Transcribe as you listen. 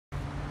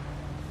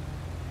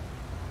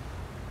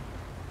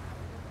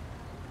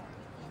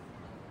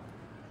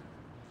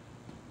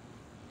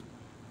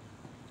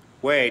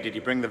Wade, did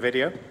you bring the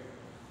video?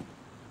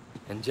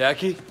 And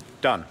Jackie?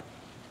 Done.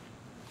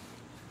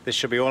 This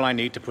should be all I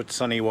need to put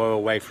Sonny Woe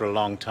away for a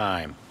long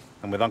time.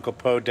 And with Uncle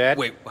Po dead...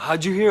 Wait,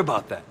 how'd you hear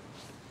about that?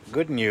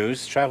 Good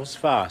news travels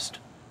fast.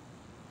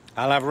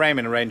 I'll have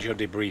Raymond arrange your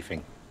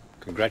debriefing.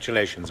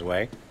 Congratulations,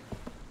 Wade.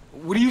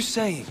 What are you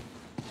saying?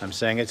 I'm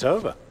saying it's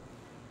over.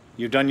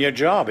 You've done your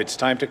job. It's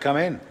time to come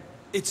in.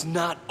 It's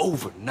not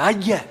over.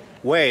 Not yet.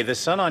 Wei, the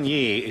Sun on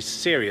Yi is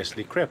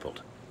seriously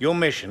crippled. Your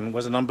mission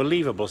was an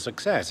unbelievable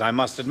success. I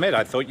must admit,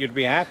 I thought you'd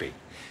be happy.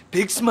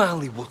 Big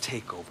Smiley will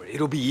take over.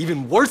 It'll be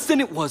even worse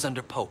than it was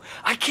under Poe.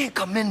 I can't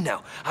come in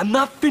now. I'm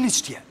not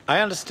finished yet. I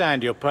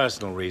understand your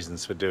personal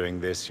reasons for doing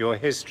this, your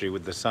history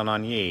with the Sun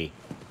on Yi.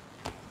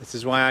 This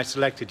is why I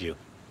selected you.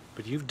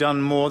 But you've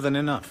done more than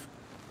enough.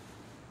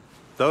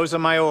 Those are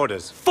my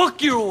orders.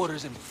 Fuck your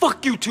orders, and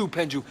fuck you too,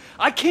 Penju.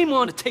 I came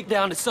on to take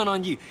down the Sun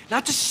on Yi,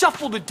 not to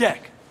shuffle the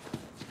deck.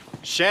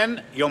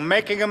 Shen, you're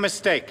making a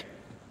mistake.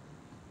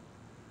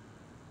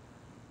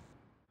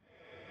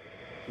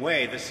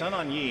 Wei, the Sun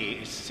on Yi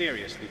is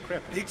seriously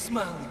crippled. Big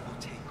Smiley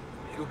will take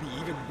over. It'll be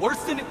even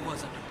worse than it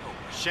was under Poe.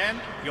 Shen,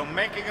 you're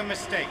making a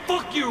mistake.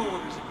 Fuck your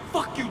orders, and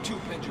fuck you too,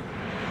 Penju.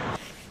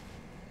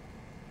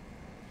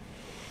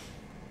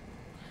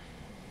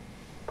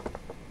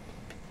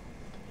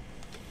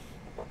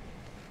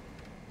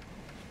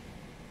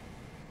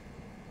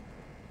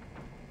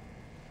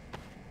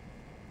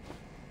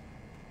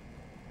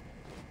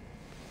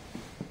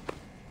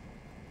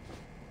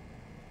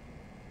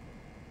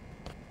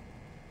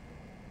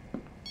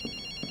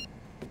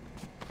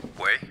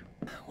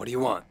 What do you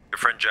want? Your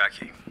friend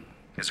Jackie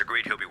has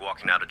agreed he'll be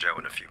walking out of jail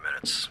in a few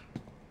minutes.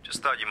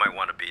 Just thought you might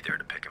want to be there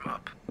to pick him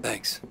up.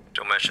 Thanks.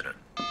 Don't mention it.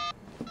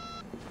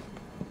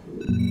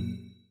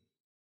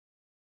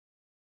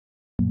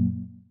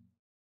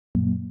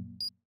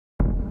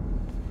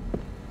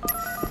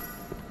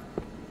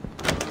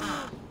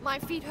 My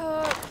feet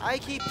hurt. I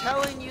keep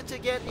telling you to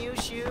get new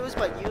shoes,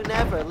 but you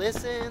never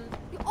listen.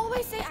 You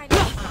always say I need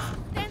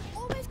then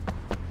always...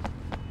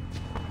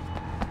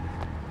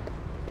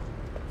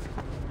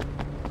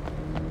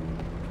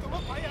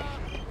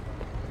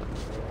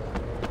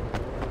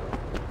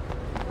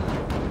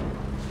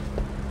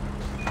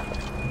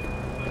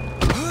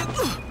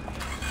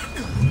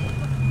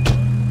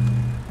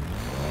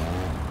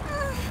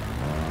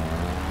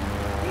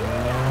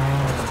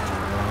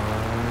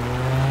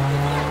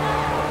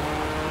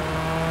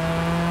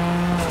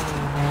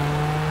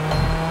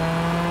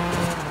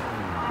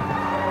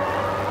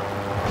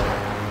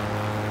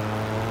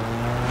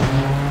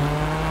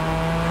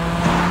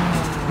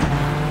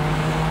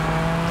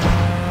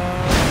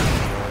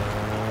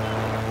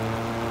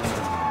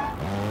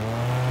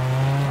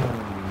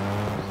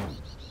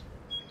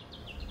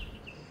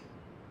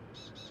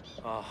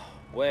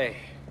 Wei,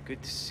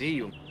 good to see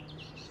you.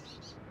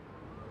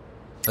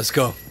 Let's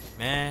go.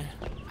 Man,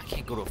 I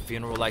can't go to a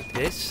funeral like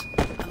this.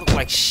 I look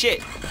like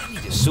shit. I need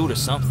a suit or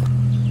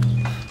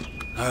something.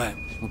 All right,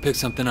 we'll pick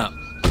something up.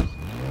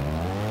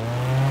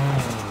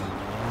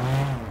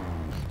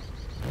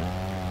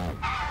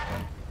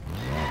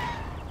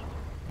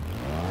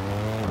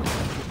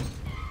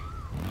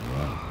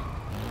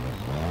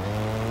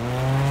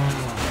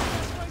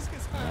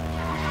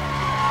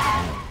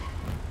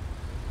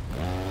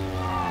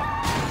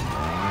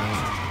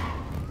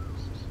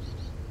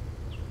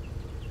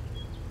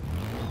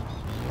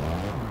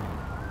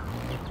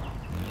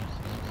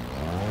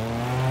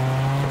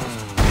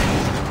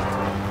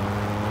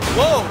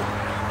 Whoa!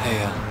 Hey,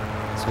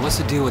 so what's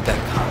the deal with that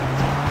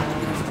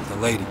cop? The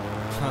lady.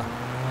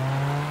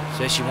 Huh.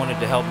 Said she wanted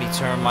to help me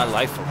turn my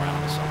life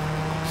around or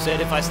something.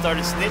 Said if I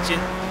started snitching,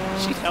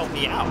 she'd help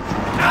me out.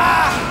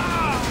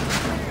 Ah!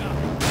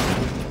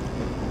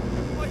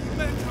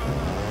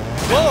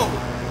 Whoa!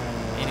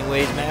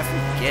 Anyways, man,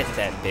 forget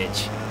that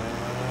bitch.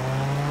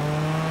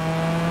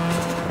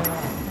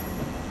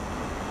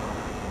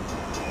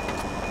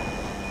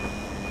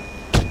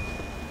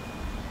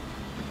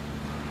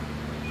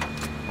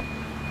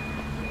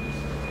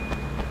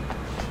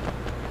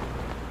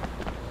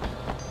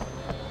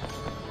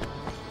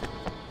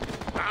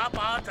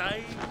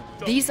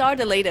 These are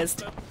the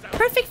latest.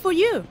 Perfect for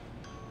you.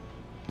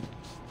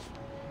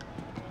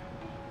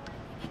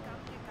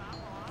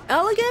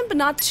 Elegant, but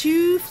not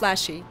too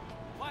flashy.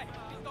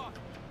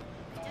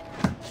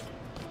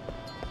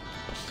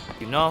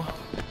 You know,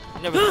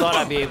 I never thought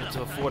I'd be able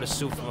to afford a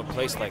suit from a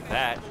place like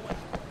that.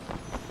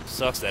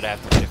 Sucks that I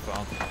have to get it for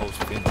Uncle Poe's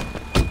funeral.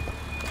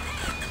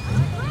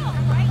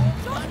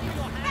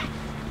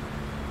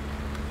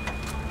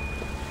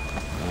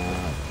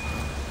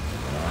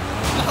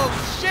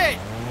 Oh, shit!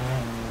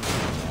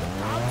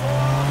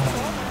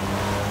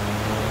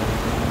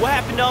 What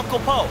happened to Uncle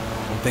Po?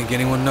 Don't think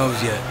anyone knows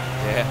yet.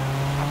 Yeah,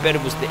 I bet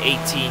it was the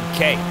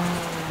 18K.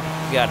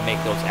 You gotta make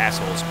those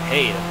assholes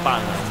pay to find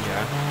them,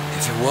 yeah?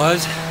 If it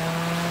was,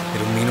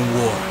 it'll mean a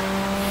war.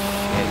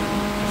 Shit.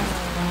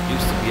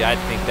 Used to be I'd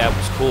think that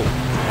was cool.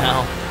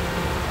 Now,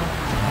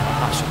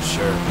 I'm not so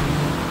sure.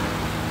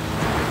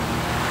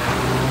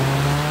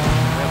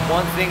 And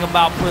one thing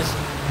about prison,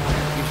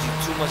 it gives you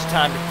too much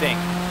time to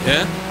think.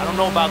 Yeah? I don't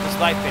know about this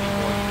life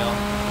anymore, you know?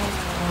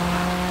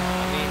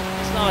 I mean,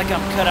 it's not like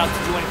I'm cut out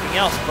to do anything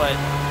else, but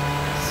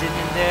sitting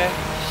in there,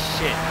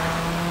 shit.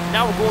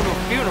 Now we're going to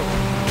a funeral.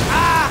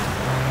 Ah!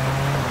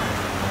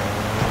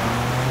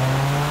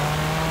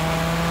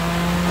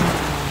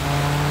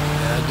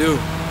 Yeah, I do.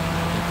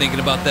 Been thinking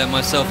about that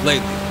myself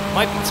lately.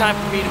 Might be time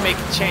for me to make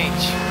a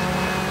change.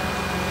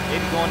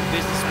 Maybe go into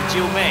business with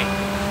Jill May.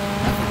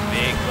 Nothing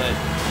big, but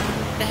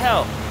what the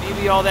hell?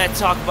 Maybe all that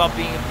talk about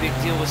being a big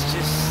deal was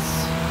just...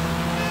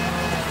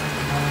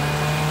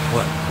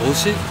 What,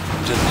 bullshit?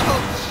 Just...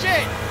 Oh,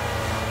 shit!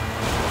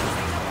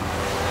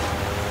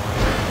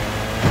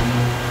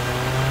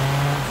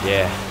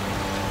 Yeah,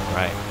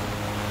 right.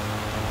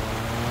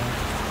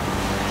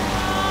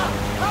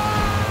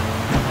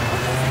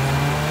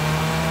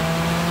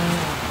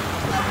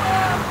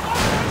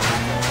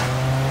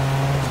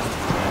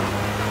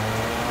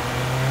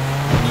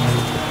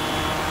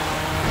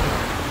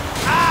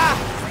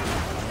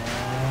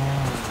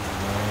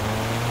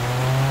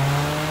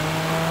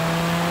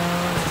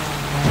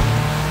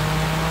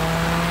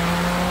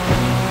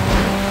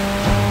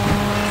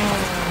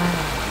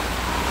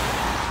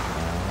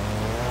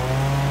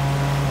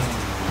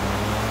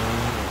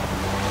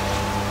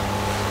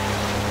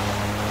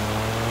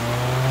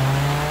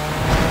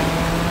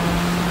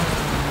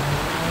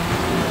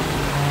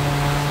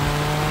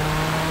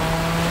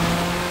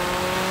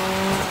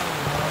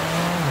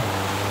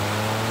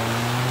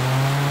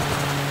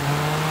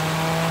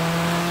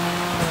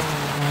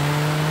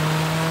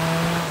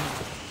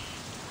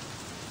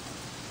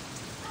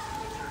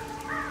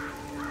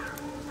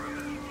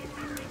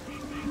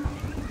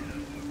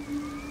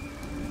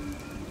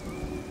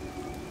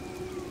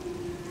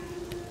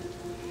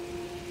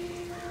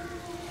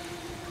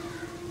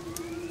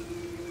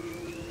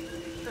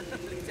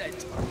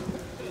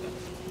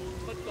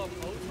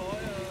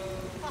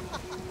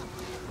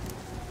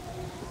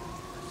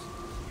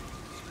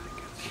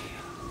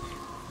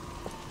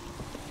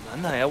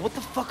 What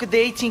the fuck are the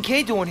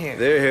 18K doing here?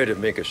 They're here to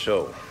make a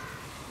show.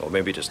 Or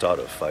maybe to start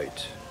a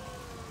fight.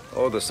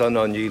 All the Sun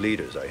On Yee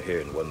leaders are here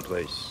in one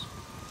place.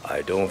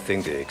 I don't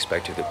think they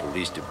expected the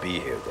police to be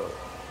here, though.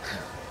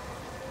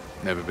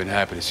 Never been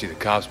happy to see the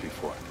cops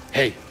before.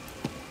 Hey,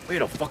 where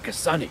the fuck is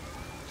Sonny?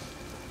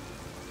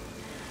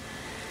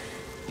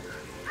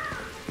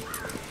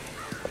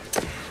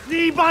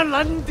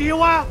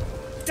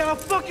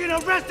 fucking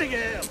arresting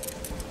him!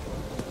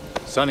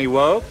 Sonny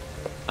Woe,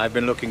 I've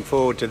been looking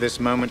forward to this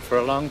moment for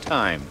a long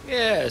time.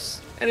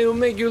 Yes, and it will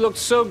make you look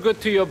so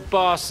good to your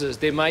bosses.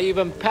 They might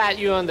even pat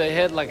you on the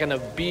head like an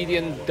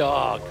obedient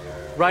dog.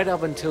 Right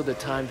up until the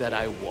time that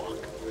I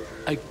walk.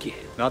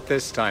 Again. Not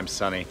this time,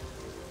 Sonny.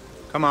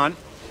 Come on.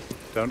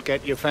 Don't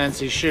get your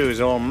fancy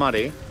shoes all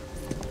muddy.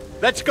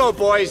 Let's go,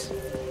 boys.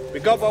 We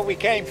got what we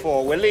came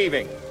for. We're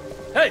leaving.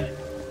 Hey!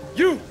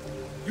 You!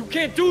 You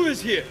can't do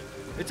this here!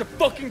 It's a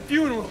fucking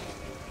funeral!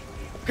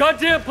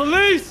 Goddamn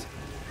police!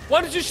 Why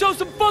don't you show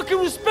some fucking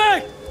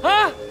respect,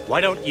 huh? Why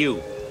don't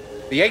you?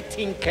 The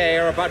 18K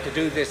are about to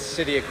do this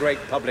city a great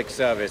public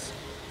service.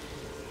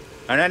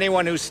 And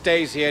anyone who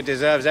stays here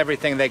deserves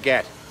everything they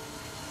get.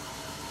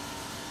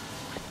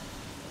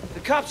 The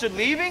cops are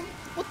leaving?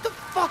 What the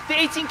fuck? The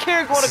 18K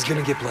are going to... This is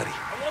gonna get bloody.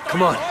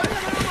 Come on.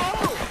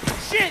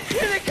 Shit!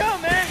 Here they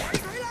come, man!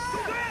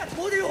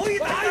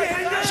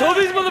 Show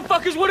these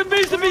motherfuckers what it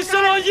means to be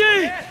Sun On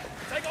Yee!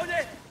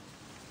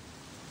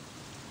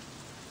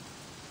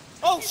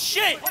 Oh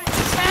shit!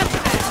 What's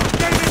happening?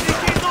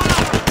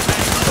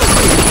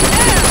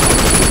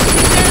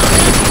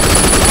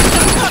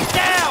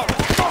 Down!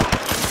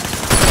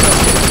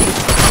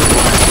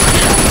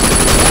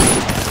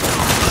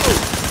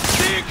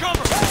 See you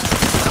cover!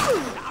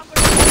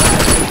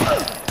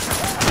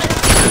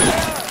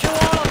 Kill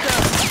all of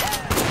them!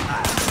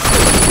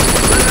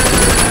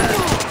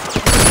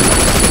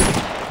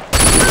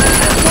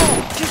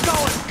 Keep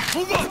going!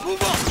 Move on!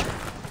 Move on!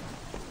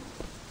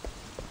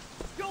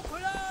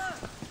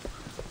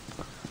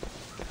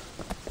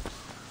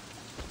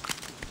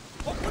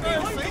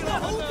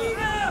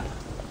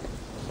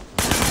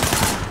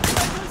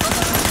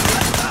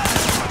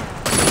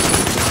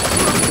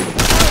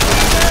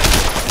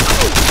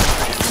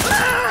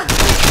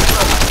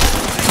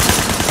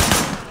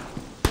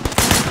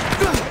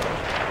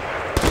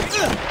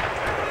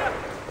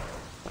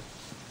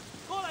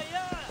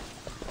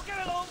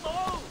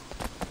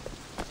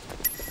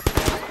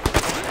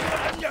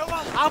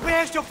 I'll pay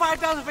extra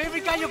 $5 for every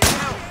guy you can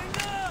out.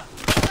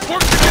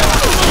 Work together!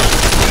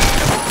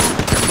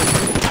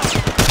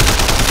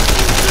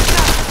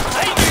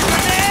 Hey,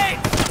 grenade!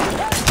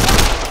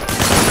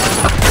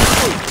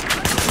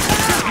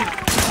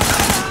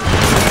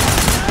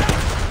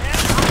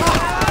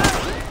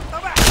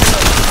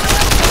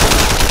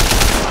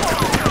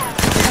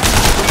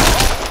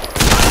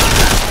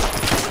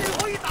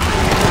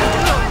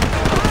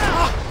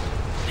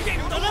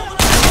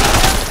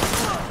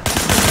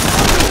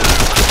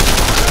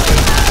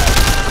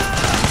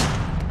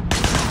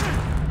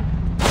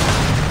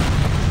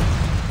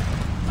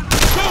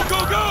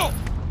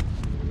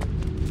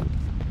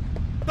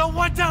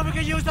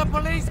 the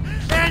police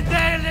and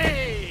they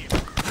leave!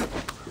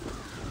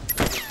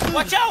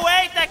 Watch out,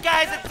 Wade! That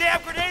guy has a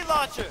damn grenade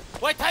launcher!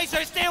 White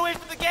Tyson, stay away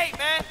from the gate,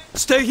 man!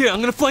 Stay here, I'm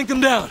gonna flank them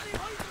down.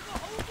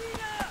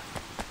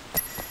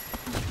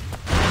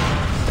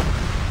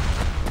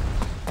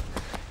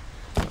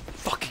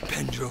 Fucking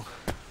Pendrew.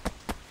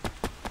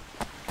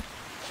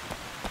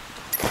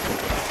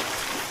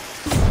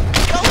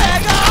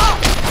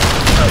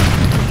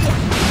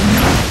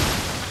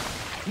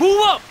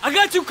 Move up! I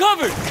got you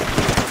covered!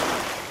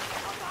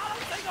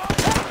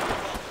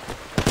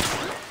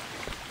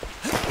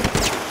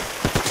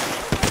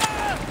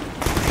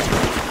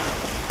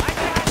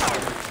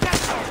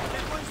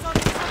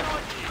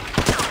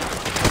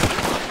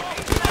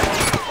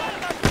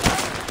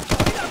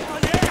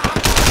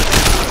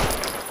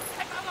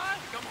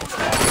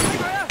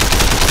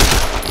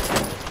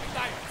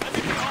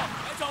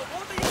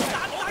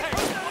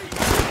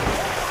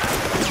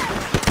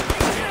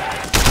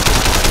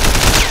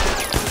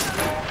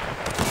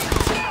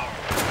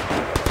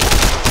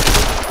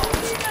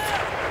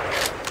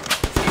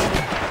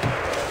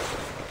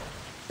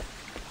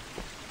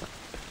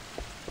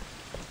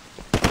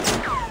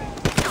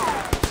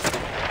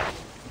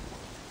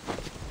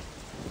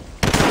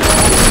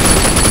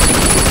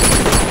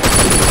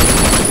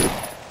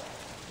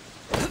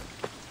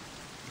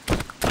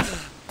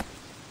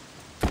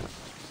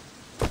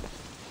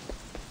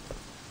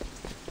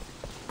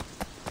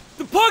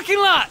 Parking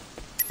lot!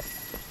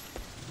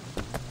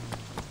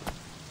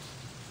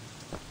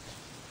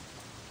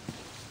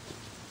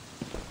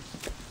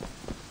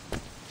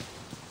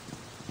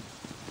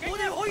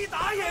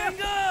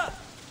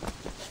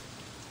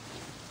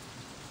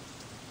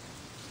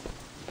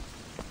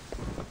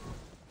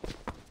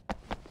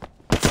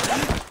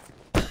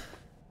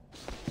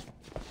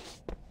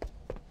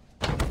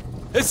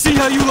 Let's see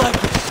how you like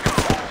it.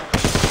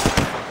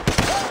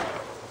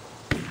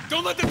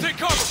 Don't let them take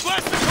cover.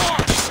 Blast the car!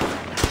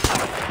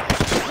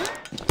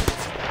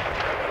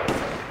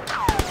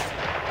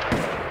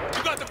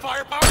 You got the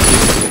firepower?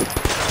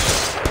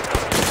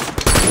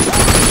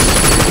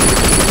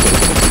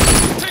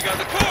 Take out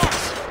the cars!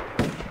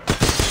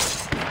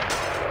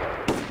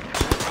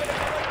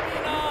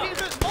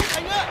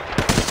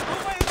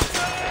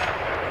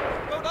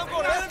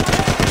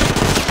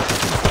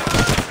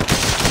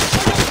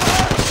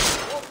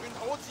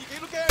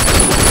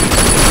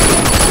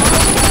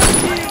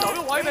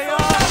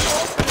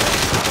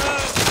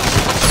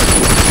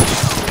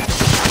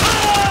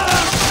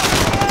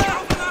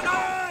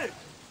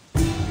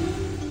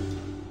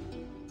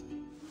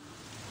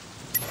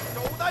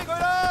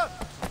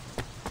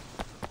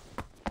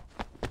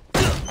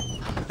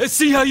 Let's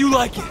see how you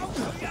like it.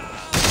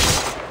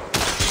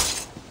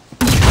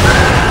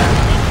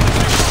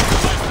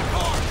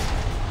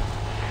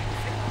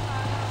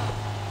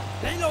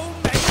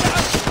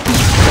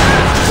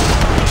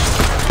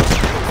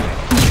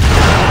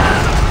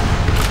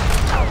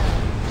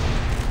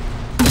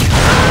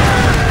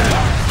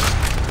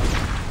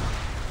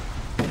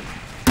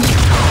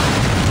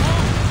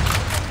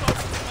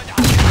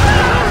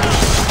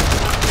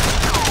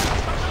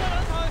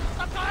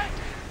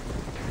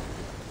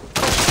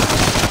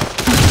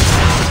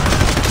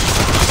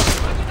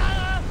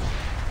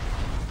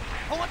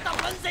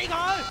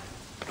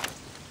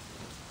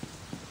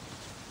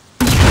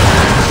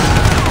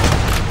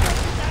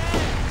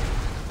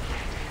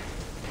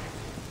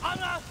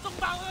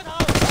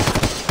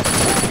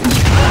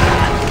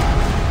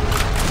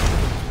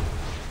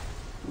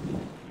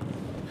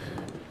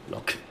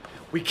 Look,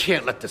 we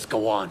can't let this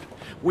go on.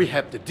 We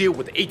have to deal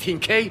with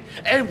 18K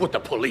and with the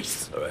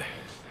police. All right.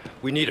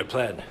 We need a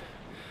plan.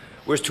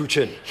 Where's Tu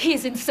Chin?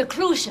 He's in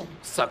seclusion.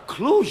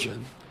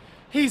 Seclusion?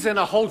 He's in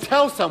a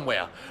hotel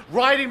somewhere,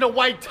 riding the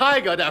white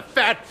tiger, that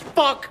fat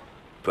fuck!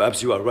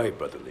 Perhaps you are right,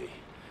 Brother Lee.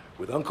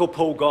 With Uncle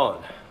Po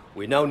gone,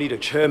 we now need a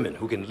chairman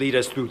who can lead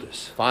us through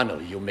this.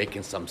 Finally, you're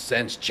making some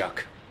sense,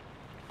 Chuck.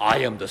 I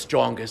am the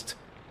strongest.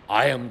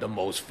 I am the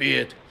most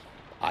feared.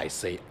 I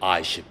say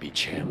I should be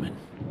chairman.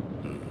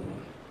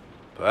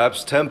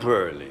 Perhaps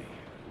temporarily.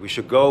 We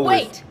should go with...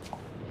 Wait!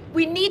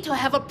 We need to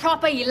have a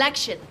proper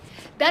election.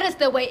 That is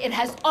the way it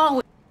has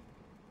always...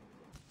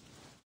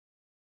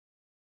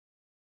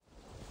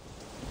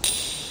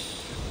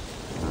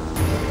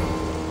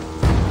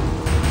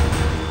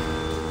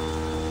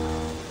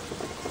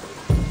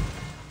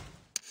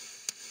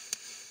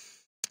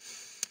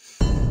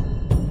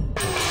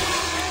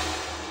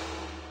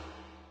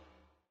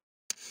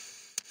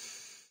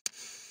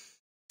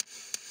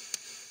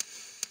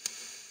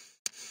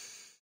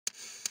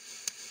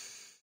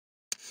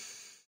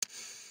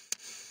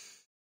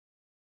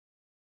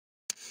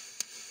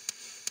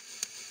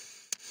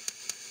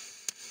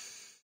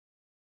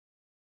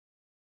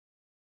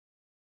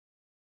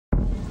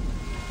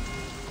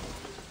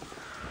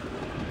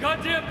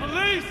 Goddamn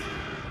police!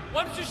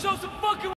 Why don't you show some fucking